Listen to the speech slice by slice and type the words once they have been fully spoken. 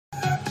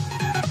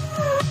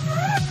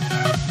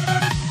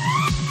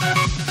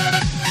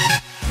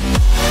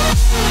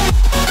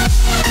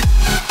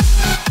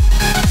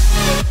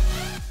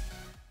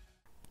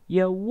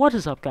Yo, what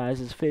is up,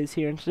 guys? It's Fizz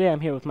here, and today I'm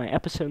here with my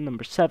episode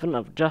number 7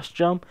 of Just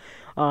Jump.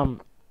 I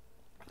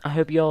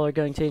hope you all are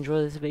going to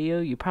enjoy this video.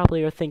 You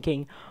probably are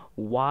thinking,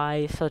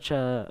 why such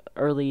a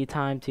early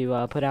time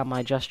to put out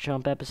my Just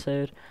Jump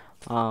episode?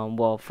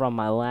 Well, from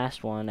my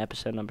last one,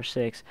 episode number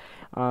 6.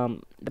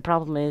 The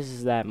problem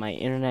is that my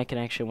internet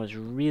connection was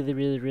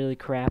really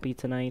crappy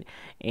tonight,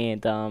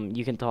 and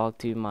you can talk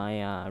to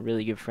my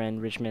really good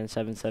friend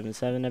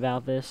Richman777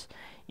 about this.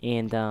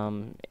 And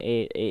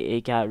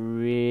it got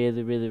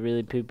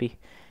really poopy,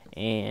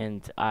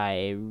 and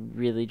I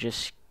really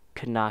just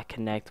could not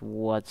connect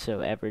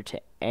whatsoever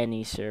to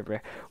any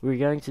server. We were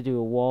going to do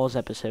a walls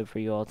episode for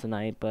you all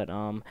tonight, but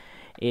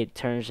it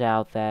turns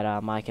out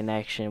that my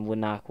connection would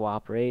not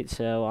cooperate.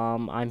 So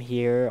I'm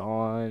here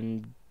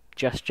on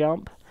Just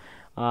Jump,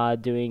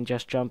 doing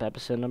Just Jump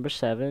episode number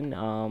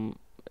 7.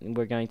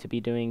 We're going to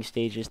be doing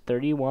stages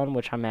 31,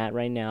 which I'm at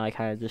right now. I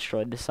kind of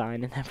destroyed the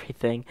sign and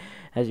everything.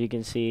 As you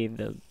can see,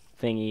 the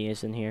thingy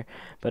is in here.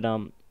 But,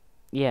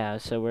 yeah,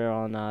 so we're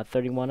on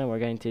 31, and we're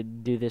going to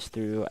do this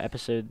through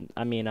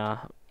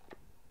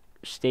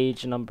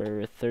stage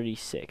number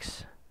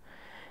 36.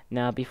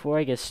 Now, before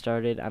I get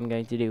started, I'm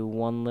going to do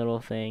one little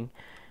thing,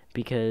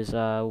 because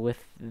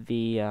with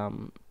the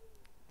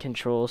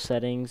control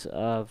settings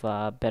of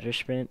Better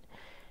Sprint,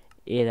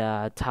 it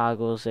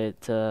toggles it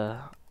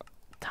to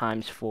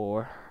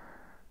 ×4.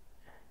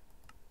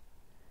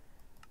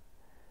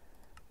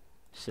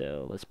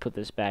 So let's put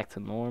this back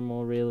to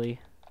normal, really.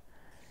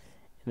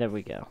 There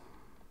we go.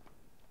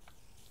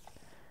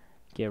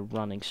 Get a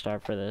running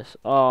start for this.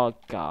 Oh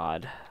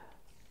god.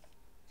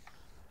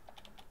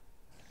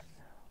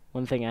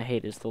 One thing I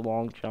hate is the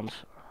long jumps.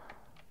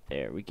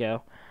 There we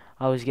go.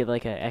 I always get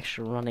like an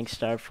extra running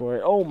start for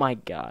it. Oh my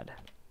god.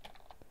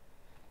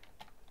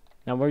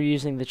 Now we're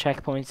using the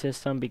checkpoint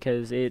system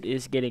because it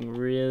is getting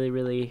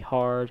really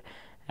hard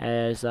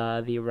as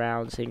the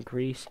rounds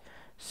increase.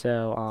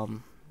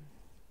 So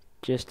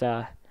just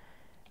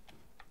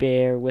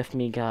bear with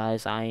me,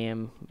 guys. I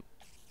am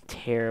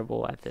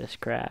terrible at this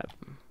crap.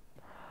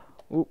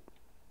 Oop.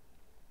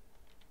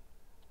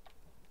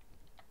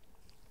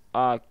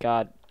 Oh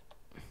god.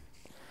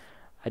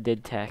 I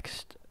did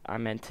text. I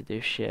meant to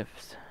do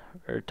shift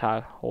or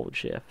hold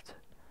shift.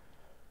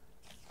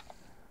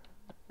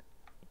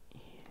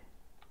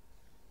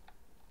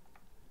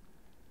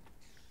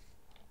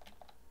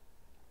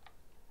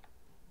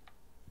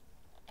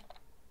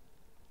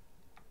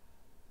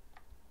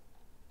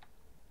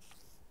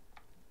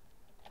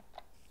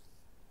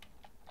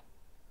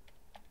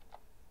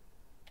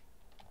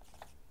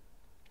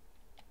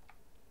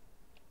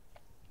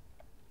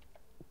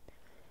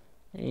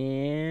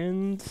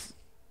 And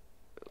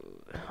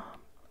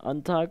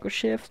untoggle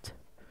shift.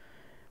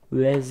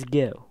 Let's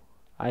go.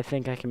 I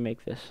think I can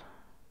make this.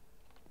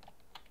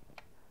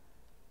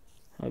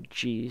 Oh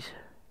jeez.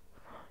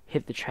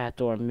 Hit the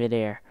trapdoor in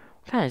midair.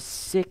 What kind of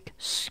sick,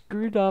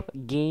 screwed up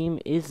game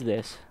is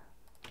this?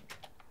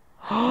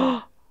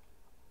 Oh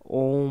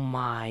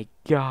my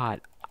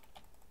god.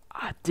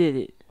 I did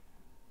it.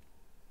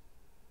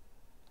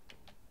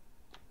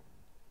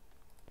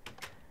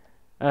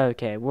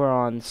 Okay, we're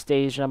on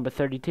stage number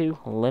 32,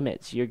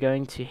 limits. You're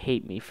going to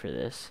hate me for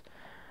this.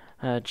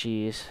 Oh,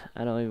 jeez.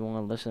 I don't even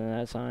want to listen to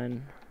that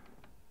sign.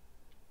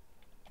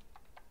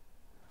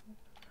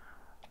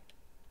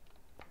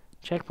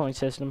 Checkpoint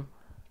system.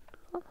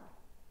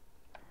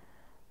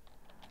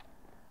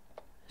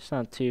 It's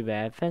not too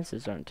bad.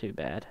 Fences aren't too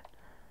bad.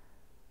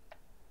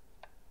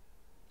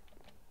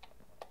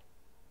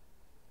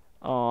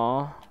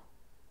 Aww.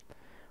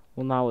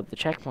 Well, not with the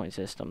checkpoint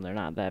system. They're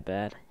not that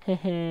bad.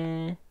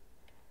 Hehe.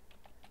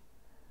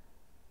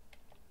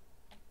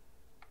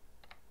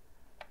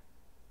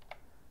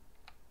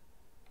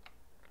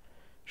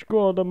 Screw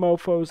all the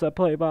mofos that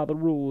play by the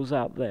rules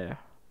out there.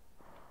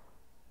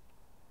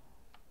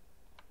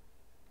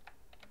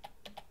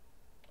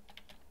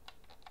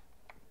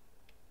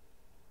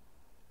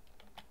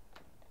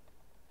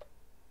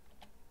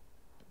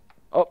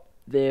 Oh,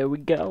 there we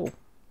go.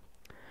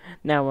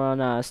 Now we're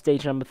on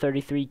stage number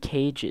 33,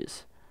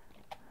 cages.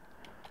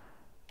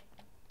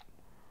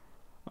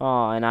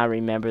 Oh, and I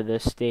remember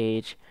this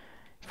stage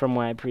from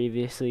when I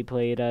previously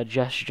played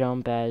Just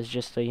Jump as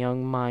just a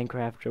young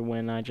Minecrafter,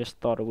 when I just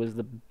thought it was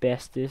the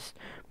bestest,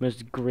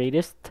 most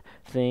greatest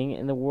thing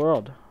in the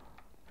world.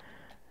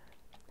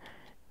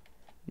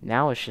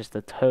 Now it's just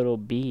a total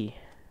B.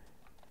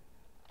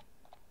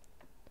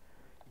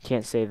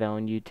 Can't say that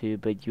on YouTube,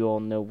 but you all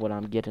know what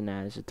I'm getting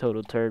at. It's a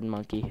total turd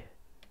monkey.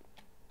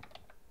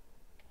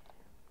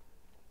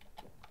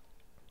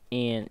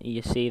 And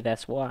you see,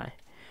 that's why.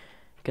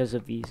 Because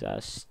of these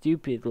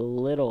stupid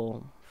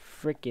little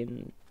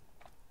frickin'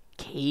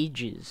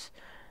 cages.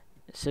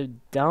 So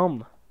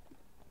dumb.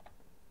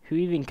 Who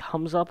even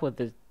comes up with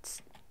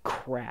this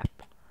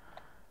crap?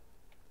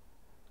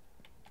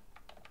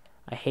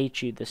 I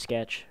hate you, the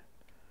sketch.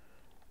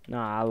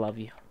 Nah, I love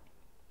you.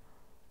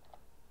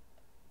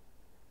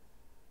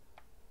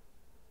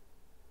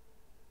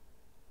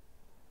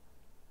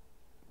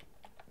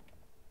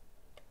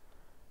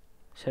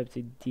 Just hope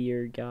to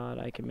dear God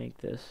I can make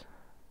this.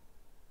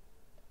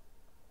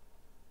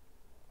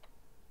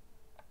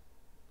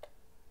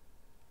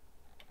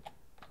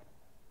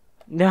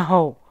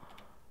 No!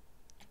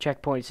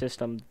 Checkpoint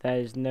system. That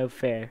is no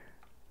fair.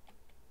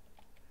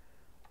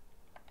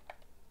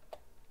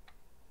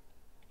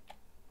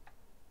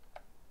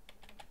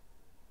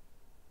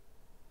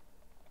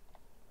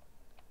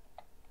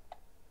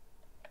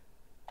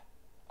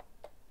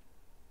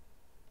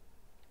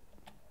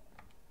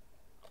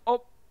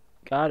 Oh!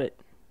 Got it.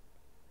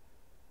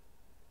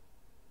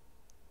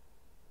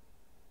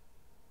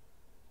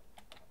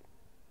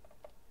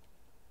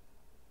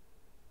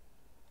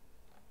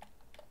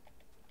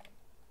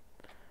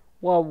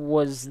 What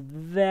was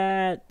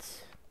that?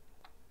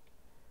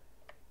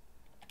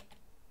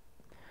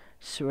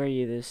 Swear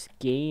you, this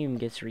game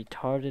gets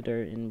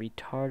retardeder and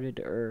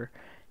retardeder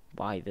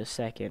by the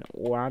second,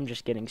 or I'm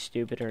just getting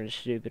stupider and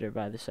stupider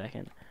by the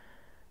second.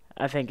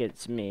 I think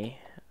it's me.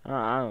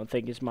 I don't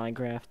think it's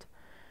Minecraft.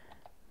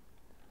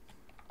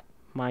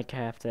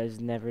 Minecraft has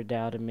never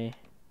doubted me.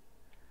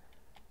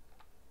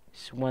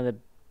 It's one of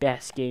the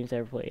best games I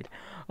ever played.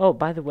 Oh,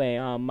 by the way,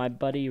 my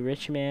buddy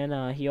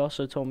Richman, he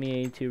also told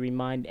me to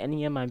remind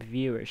any of my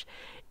viewers,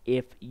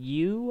 if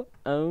you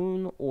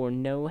own or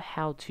know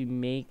how to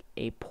make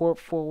a port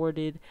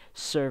forwarded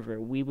server,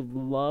 we would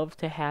love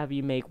to have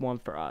you make one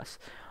for us.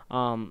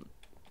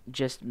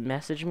 Just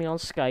message me on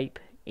Skype,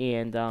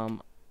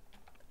 and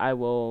I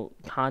will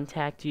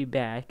contact you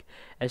back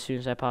as soon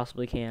as I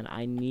possibly can.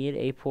 I need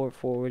a port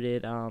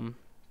forwarded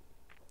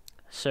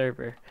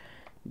server,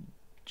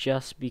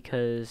 just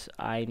because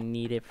I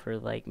need it for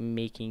like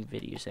making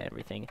videos and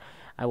everything.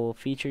 I will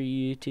feature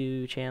your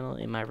YouTube channel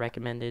in my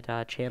recommended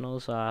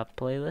channels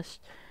playlist,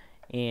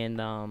 and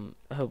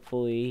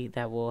hopefully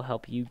that will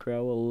help you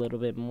grow a little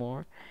bit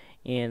more.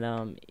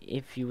 And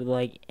if you would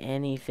like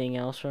anything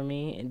else from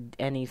me,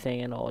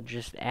 anything at all,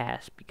 just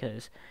ask,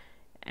 because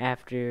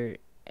after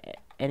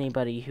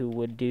anybody who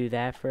would do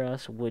that for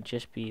us would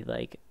just be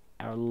like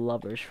our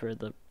lovers for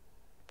the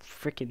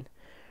freaking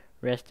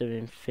rest of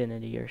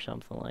infinity or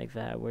something like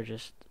that. We're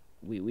just,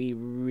 we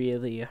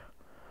really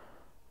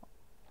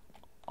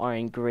are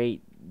in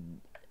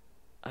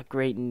a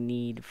great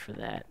need for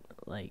that.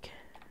 Like,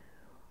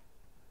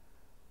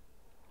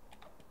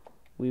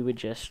 we would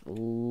just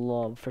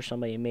love for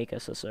somebody to make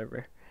us a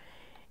server.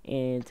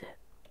 And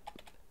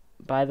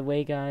by the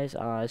way, guys,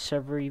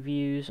 server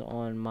reviews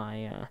on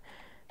my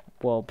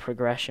well,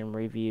 progression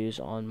reviews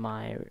on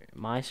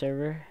my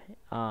server,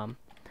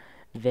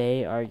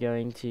 they are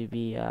going to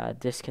be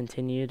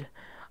discontinued.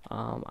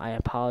 I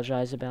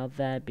apologize about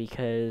that,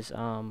 because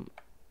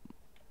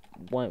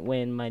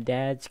when my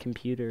dad's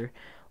computer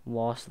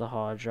lost the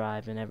hard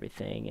drive and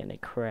everything and it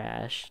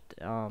crashed,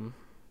 kind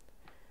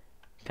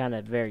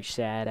of very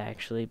sad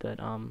actually, but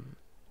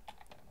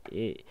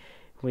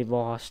we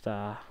lost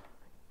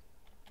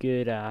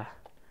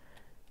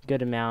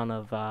good amount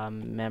of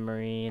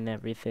memory and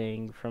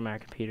everything from our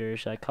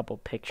computers, a couple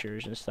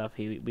pictures and stuff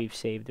we've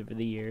saved over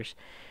the years,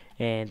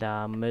 and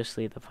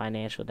mostly the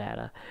financial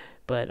data.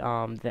 But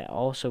that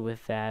also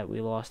with that, we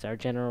lost our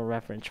general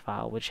reference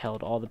file, which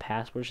held all the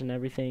passwords and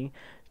everything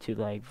to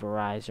like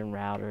Verizon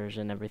routers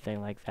and everything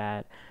like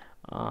that,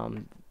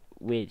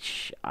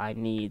 which I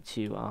need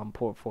to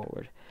port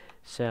forward.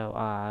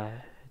 So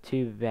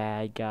too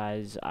bad,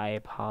 guys. I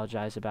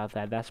apologize about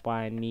that. That's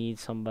why I need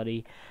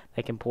somebody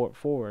that can port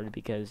forward,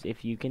 because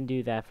if you can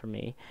do that for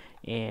me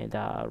and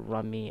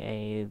run me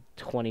a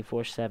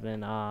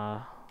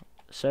 24/7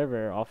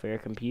 server off of your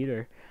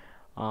computer,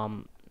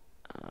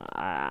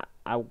 I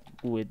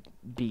would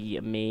be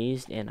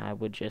amazed, and I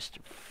would just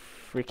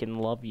freaking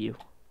love you.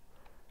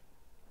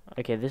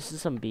 Okay, this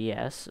is some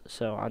BS,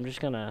 so I'm just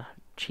gonna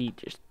cheat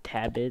just a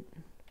tad bit.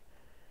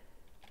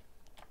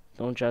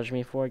 Don't judge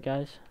me for it,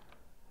 guys.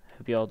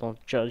 Hope y'all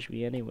don't judge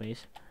me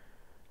anyways.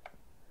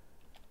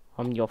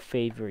 I'm your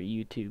favorite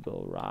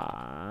YouTuber,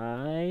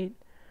 right?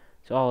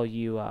 So all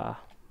you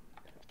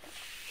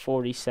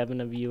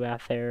 47 of you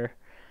out there,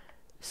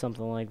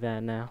 something like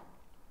that now.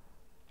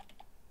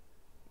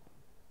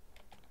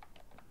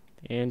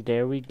 And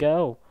there we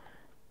go.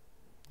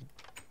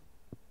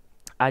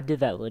 I did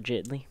that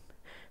legitly.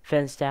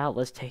 Fenced out.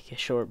 Let's take a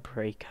short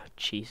break. Oh,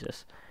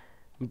 Jesus.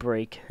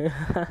 Break.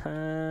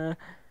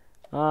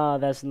 Oh,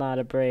 that's not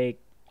a break.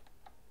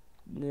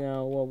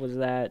 No, what was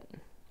that?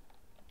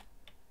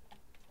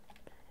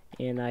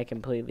 And I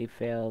completely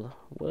failed.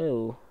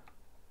 Whoa.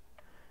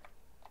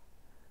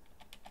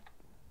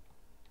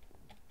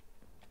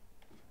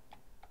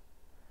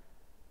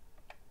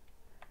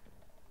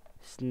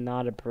 It's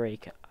not a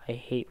break. I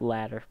hate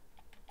ladder.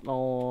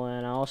 Oh,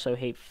 and I also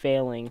hate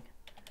failing.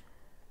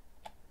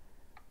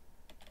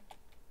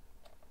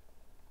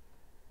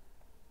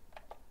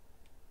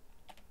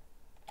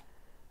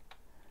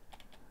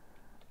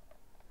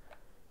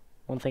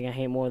 One thing I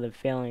hate more than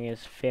failing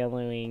is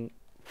failing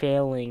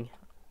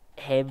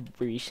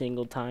every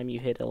single time you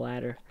hit a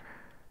ladder.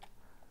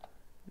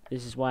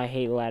 This is why I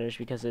hate ladders,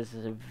 because this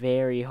is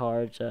very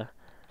hard to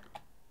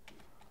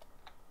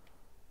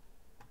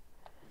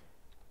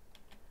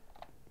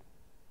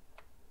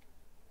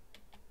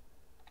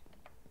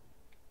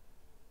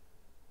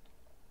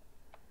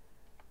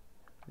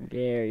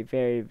Very,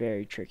 very,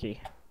 very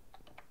tricky.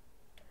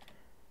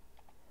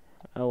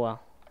 Oh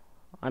well.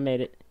 I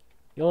made it.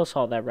 You all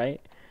saw that,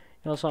 right?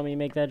 You all saw me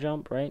make that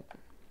jump, right?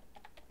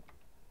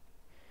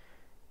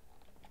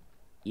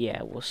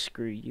 Yeah, well,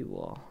 screw you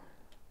all.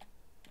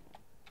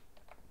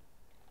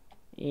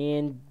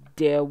 And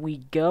there we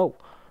go.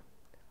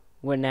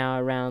 We're now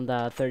around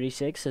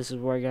 36. This is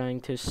where we're going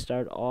to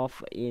start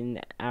off in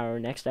our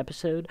next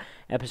episode,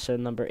 episode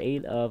number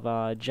 8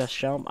 of Just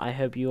Jump. I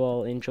hope you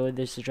all enjoyed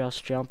this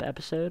Just Jump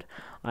episode.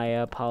 I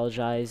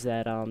apologize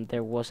that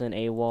there wasn't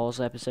a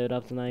Walls episode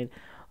up tonight.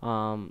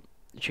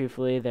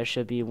 Truthfully, there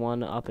should be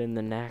one up in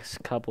the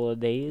next couple of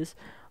days.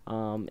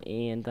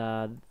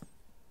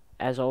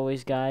 As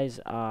always, guys,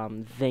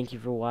 thank you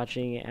for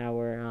watching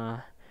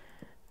our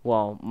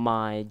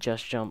my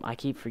Just Jump. I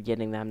keep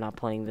forgetting that I'm not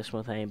playing this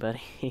with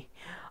anybody.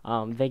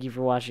 Thank you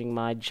for watching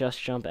my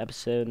Just Jump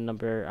episode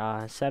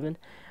number 7.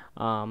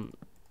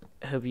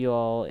 Hope you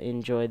all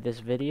enjoyed this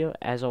video.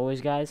 As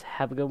always, guys,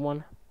 have a good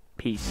one.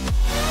 Peace.